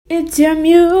it's your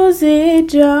music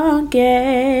junkie,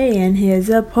 and here's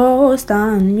a post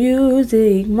on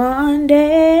Music Monday.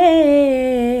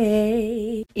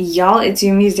 Y'all, it's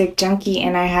your music junkie,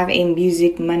 and I have a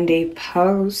Music Monday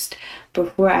post.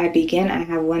 Before I begin, I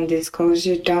have one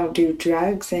disclosure: don't do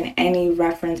drugs, and any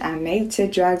reference I make to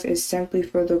drugs is simply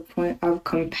for the point of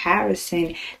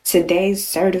comparison. Today's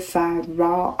certified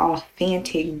raw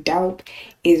authentic dope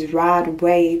is Rod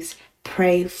Wave's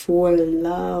Pray for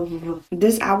Love.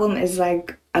 This album is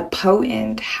like a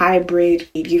potent hybrid,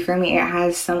 you feel me? It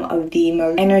has some of the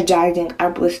most energizing,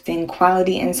 uplifting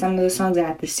quality in some of the songs, and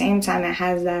at the same time it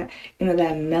has that,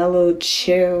 that mellow,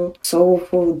 chill,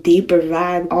 soulful, deeper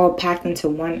vibe all packed into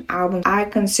one album. I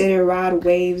consider Rod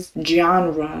Wave's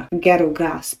genre ghetto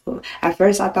gospel. At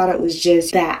first I thought it was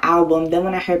just that album. Then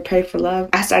when I heard Pray for Love,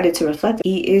 I started to reflect.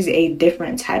 He is a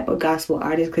different type of gospel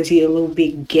artist because he's a little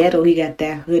bit ghetto. He got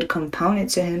that hood component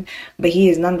to him, but he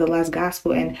is nonetheless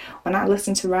gospel. And when I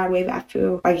listen to Rod Wave, I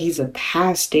feel like he's a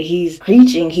pastor. He's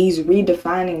preaching, he's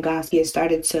redefining gospel. He has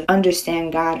started to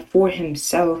understand God for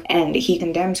himself, and he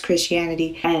condemns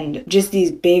Christianity and just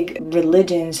these big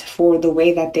religions for the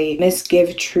way that they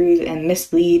misgive truth and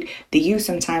mislead the youth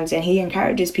sometimes. And he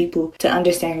encourages people to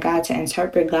understand God, to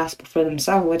interpret gospel for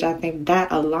themselves, which I think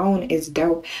that alone is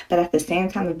dope. But at the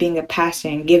same time of being a pastor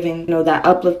and giving, that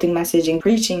uplifting message and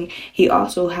preaching, he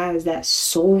also has that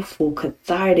soulful,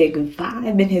 cathartic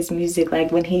vibe in his music.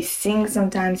 Like when he sings,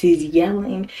 sometimes he's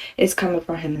yelling. It's coming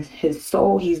from his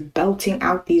soul. He's belting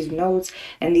out these notes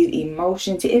and these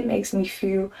emotions. It makes me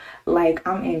feel like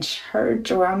I'm in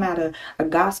church or I'm at a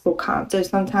gospel concert.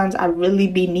 Sometimes I really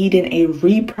be needing a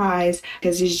reprise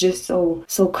because it's just so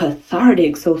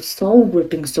cathartic, so soul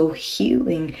ripping, so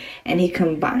healing. And he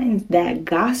combines that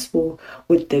gospel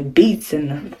with the beats and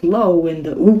the flow and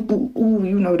the ooh, ooh, ooh,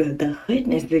 the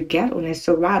hoodness, the ghetto-ness.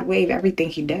 So Rod Wave, everything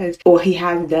he does or he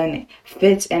has done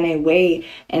fits in a way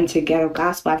into ghetto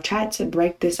gospel. I've tried to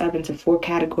break this up into 4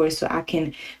 categories so I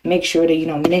can make sure to,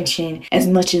 mention as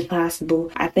much as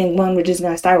possible. I think one, we're just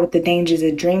going to start with The Dangers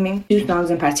of Dreaming. 2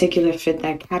 songs in particular fit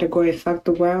that category. Fuck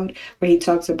the World, where he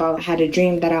talks about, I had a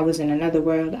dream that I was in another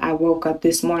world. I woke up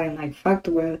this morning like, fuck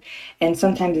the world. And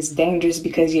sometimes it's dangerous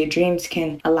because your dreams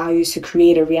can allow you to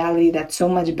create a reality that's so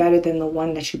much better than the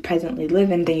one that you presently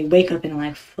live in. Then you wake up and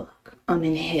like, fuck, I'm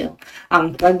in hell.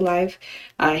 Thug Life,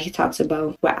 he talks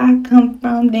about where I come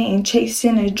from, they ain't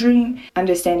chasing a dream.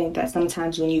 Understanding that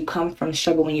sometimes when you come from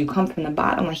struggle, when you come from the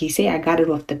bottom, like he say, I got it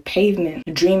off the pavement.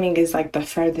 Dreaming is like the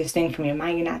furthest thing from your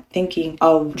mind. You're not thinking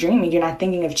of dreaming. You're not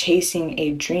thinking of chasing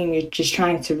a dream. You're just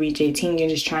trying to reach 18. You're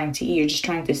just trying to eat. You're just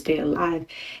trying to stay alive.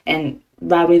 And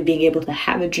Rod Wave being able to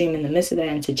have a dream in the midst of that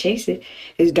and to chase it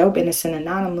is dope. And it's an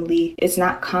anomaly. It's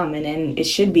not common, and it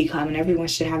should be common. Everyone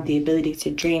should have the ability to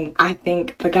dream. I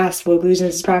think the Gospel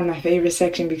Illusions is probably my favorite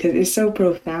section because it's so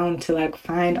profound to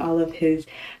find all of his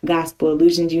gospel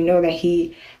illusions. You know that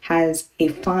he has a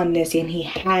fondness, and he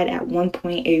had at one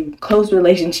point a close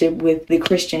relationship with the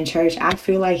Christian church. I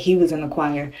feel like he was in the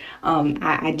choir.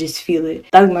 I just feel it.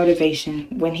 Thug Motivation,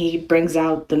 when he brings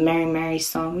out the Mary Mary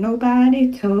song,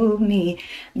 nobody told me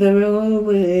the road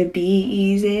would be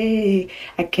easy.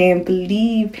 I can't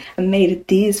believe I made it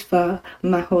this far.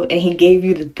 And he gave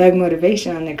you the Thug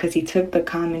Motivation on there because he took the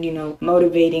common,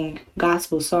 motivating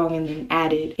gospel song and then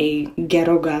added a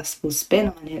ghetto gospel spin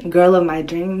on it. Girl of My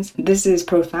Dreams. This is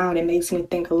profound. It makes me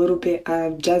think a little bit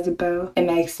of Jezebel. It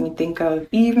makes me think of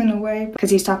Even Away because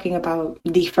he's talking about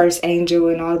the first angel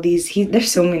and all these. There's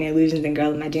so many illusions in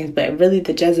Girl of My Dreams, but really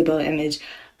the Jezebel image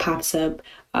pops up.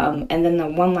 And then the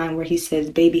one line where he says,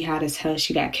 baby hot as hell,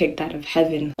 she got kicked out of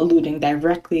heaven, alluding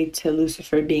directly to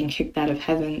Lucifer being kicked out of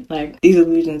heaven. These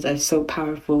illusions are so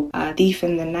powerful. Thief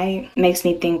in the Night makes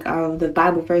me think of the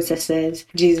Bible verse that says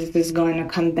Jesus is going to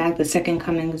come back. The second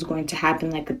coming is going to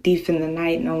happen like a thief in the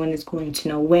night. No one is going to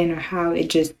know when or how. It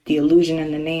just the illusion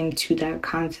and the name to that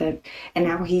concept. And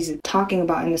now he's talking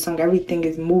about in the song, everything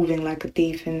is moving like a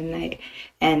thief in the night.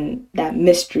 And that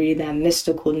mystery, that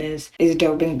mysticalness is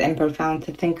dope and profound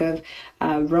to think of.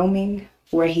 Roaming,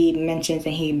 where he mentions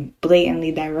and he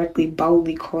blatantly, directly,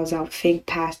 boldly calls out fake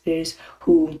pastors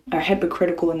who are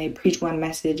hypocritical and they preach one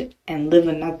message and live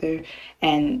another,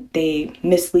 and they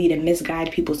mislead and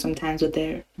misguide people sometimes with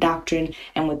their doctrine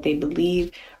and what they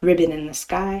believe. Ribbon in the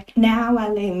Sky. Now I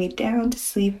lay me down to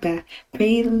sleep. I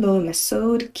pray the Lord my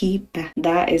soul to keep.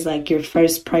 That is your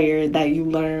first prayer that you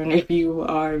learn if you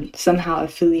are somehow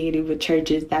affiliated with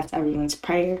churches. That's everyone's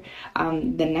prayer.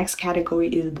 The next category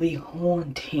is The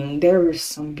Haunting. There are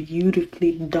some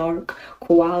beautifully dark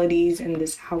qualities in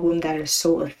this album that are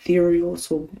so ethereal,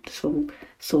 so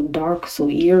so dark, so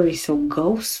eerie, so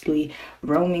ghostly.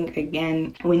 Roaming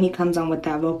again. When he comes on with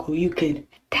that vocal, you could,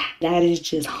 that is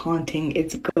just haunting.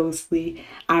 It's ghostly.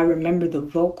 I remember the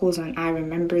vocals, and I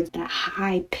remember that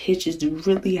high pitch is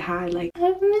really high. Like,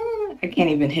 I can't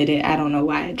even hit it. I don't know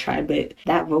why I tried, but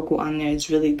that vocal on there is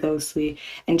really ghostly.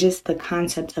 And just the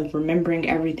concept of remembering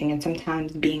everything and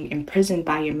sometimes being imprisoned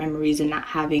by your memories and not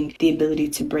having the ability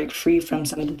to break free from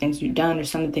some of the things you've done or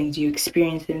some of the things you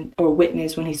experienced or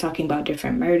witnessed when he's talking about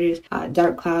different murders.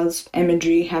 Dark clouds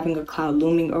imagery, having a cloud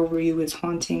looming over you is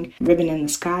haunting. Ribbon in the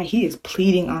Sky, he is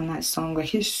pleading on that song. Like,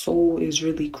 his soul is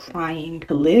really crying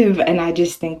to live. And I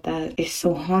just think that it's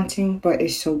so haunting, but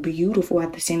it's so beautiful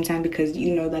at the same time, because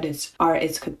you know that it's art,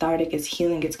 it's cathartic, it's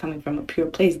healing, it's coming from a pure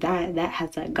place. That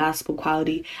has that gospel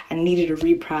quality. I needed a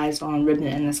reprise on Ribbon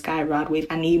in the Sky, Rod Wave.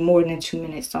 I need more than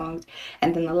 2-minute songs.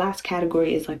 And then the last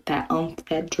category is like that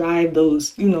that drive,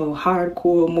 those, you know,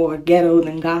 hardcore, more ghetto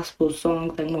than gospel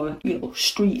songs, like more, you know,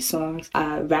 street songs.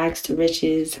 Rags to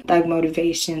Riches, Thug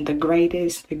Motivation, The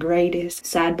Greatest,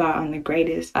 Sidebar on The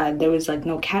Greatest. There was like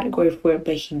no category for it,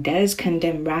 but he does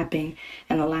condemn rapping,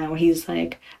 and the line where he's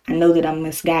like, I know that I'm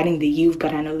misguiding the youth,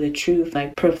 but I know the truth.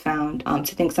 Like, profound.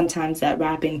 To think sometimes that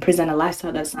rapping present a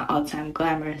lifestyle that's not all the time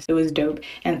glamorous. It was dope.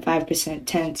 And 5%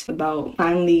 Tense, about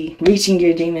finally reaching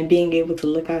your dream and being able to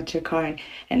look out your car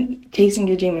and chasing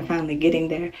your dream and finally getting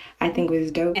there, I think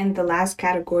was dope. And the last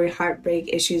category, Heartbreak,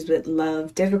 Issues with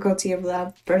Love, Difficulty of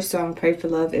Love. First song, Pray for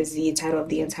Love, is the title of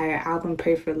the entire album.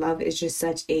 Pray for Love is just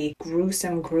such a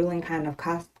gruesome, grueling kind of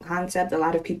concept. A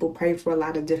lot of people pray for a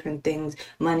lot of different things,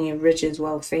 money and riches,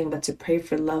 wealth, fame, but to pray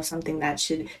for love, something that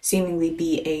should seemingly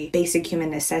be a basic human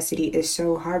necessity, is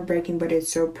so heartbreaking, but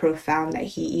it's so profound that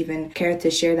he even cared to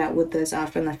share that with us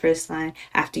from the first line.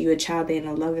 After you a child, they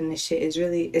know love, and this shit is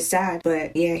really, it's sad,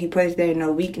 but yeah, he puts there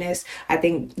no weakness. I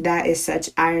think that is such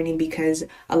irony, because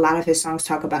a lot of his songs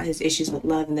talk about his issues with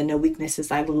love, and then no weakness is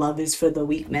like, love is for the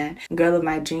weak man. Girl of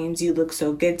my dreams, you look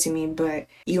so good to me, but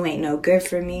you ain't no good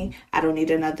for me. I don't need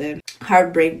another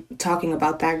heartbreak talking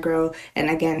about that girl. And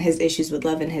again, his issues with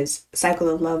love and his cycle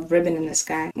of love, Ribbon in the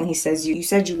Sky, when he says, you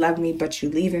said you love me, but you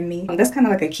leaving me. That's kind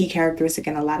of like a key characteristic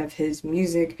in a lot of his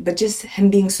music, but just him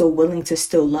being so willing to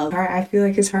still love her. I feel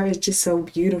like his heart is just so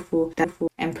beautiful.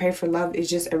 And Pray for Love is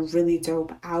just a really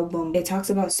dope album. It talks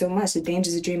about so much, the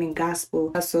dangers of dreaming,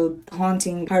 gospel, also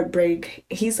haunting, heartbreak.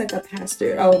 He's like a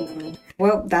pastor. Oh man.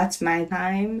 Well, that's my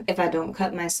time. If I don't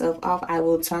cut myself off, I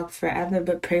will talk forever,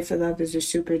 but Pray for Love is a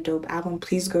super dope album.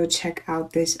 Please go check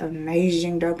out this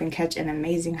amazing dope and catch an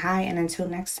amazing high. And until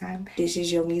next time, this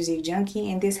is your music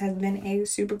junkie, and this has been a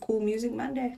super cool Music Monday.